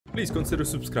please consider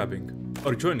subscribing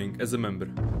or joining as a member.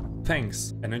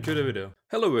 Thanks and enjoy the video.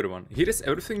 Hello everyone, here is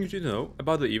everything you need to know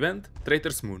about the event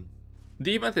Traitor's Moon.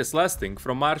 The event is lasting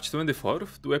from March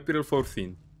 24th to April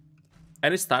 14th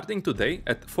and is starting today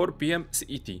at 4 PM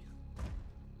CET.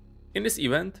 In this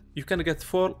event, you can get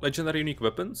 4 legendary unique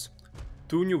weapons,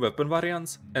 2 new weapon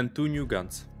variants and 2 new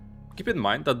guns. Keep in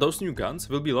mind that those new guns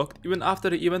will be locked even after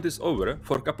the event is over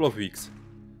for a couple of weeks.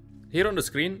 Here on the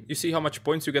screen, you see how much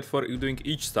points you get for doing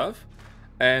each stuff,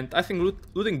 and I think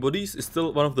looting bodies is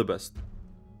still one of the best.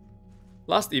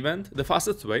 Last event, the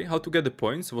fastest way how to get the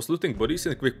points was looting bodies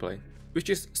in quick play, which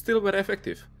is still very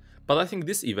effective, but I think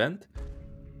this event,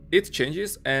 it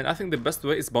changes, and I think the best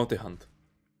way is bounty hunt.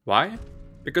 Why?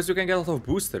 Because you can get a lot of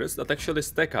boosters that actually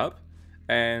stack up,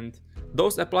 and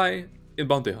those apply in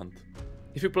bounty hunt.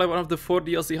 If you play one of the 4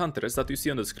 DLC hunters that you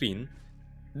see on the screen,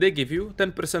 they give you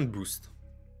 10% boost.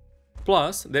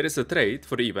 Plus, there is a trade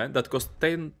for the event that costs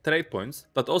 10 trade points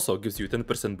that also gives you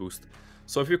 10% boost.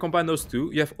 So if you combine those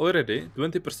two, you have already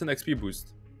 20% XP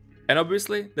boost. And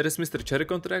obviously, there is Mr. Cherry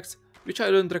contracts, which I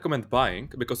don't recommend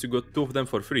buying because you got 2 of them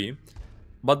for free,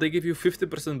 but they give you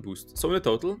 50% boost. So in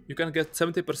total, you can get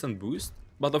 70% boost,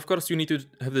 but of course you need to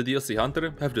have the DLC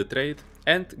hunter, have the trade,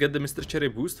 and get the Mr. Cherry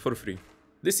boost for free.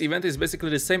 This event is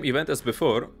basically the same event as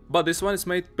before, but this one is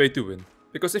made pay to win.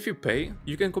 Because if you pay,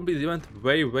 you can complete the event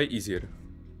way easier.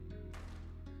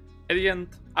 At the end,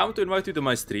 I want to invite you to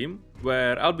my stream,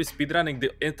 where I'll be speedrunning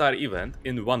the entire event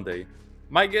in one day.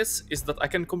 My guess is that I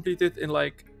can complete it in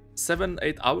like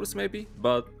 7-8 hours maybe,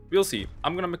 but we'll see.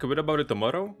 I'm gonna make a video about it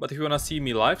tomorrow, but if you wanna see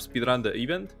me live speedrun the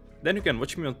event, then you can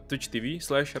watch me on Twitch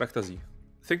TV/Raktazi.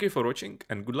 Thank you for watching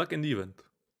and good luck in the event.